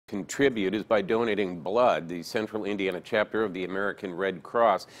contribute is by donating blood. The Central Indiana chapter of the American Red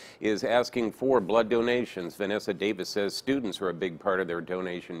Cross is asking for blood donations. Vanessa Davis says students are a big part of their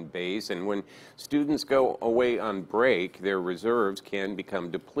donation base, and when students go away on break, their reserves can become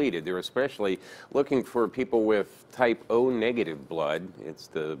depleted. They're especially looking for people with type O negative blood. It's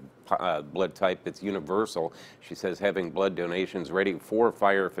the blood type that's universal. She says having blood donations ready for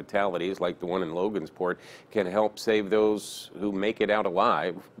fire fatalities like the one in Logansport can help save those who make it out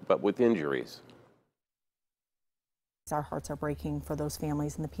alive but with injuries. Our hearts are breaking for those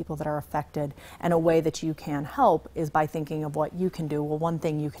families and the people that are affected, and a way that you can help is by thinking of what you can do. Well, one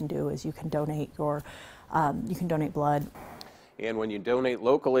thing you can do is you can donate blood. And when you donate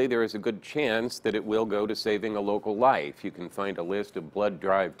locally, there is a good chance that it will go to saving a local life. You can find a list of blood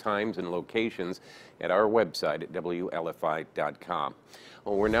drive times and locations at our website at WLFI.com.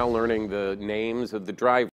 Well, we're now learning the names of the drivers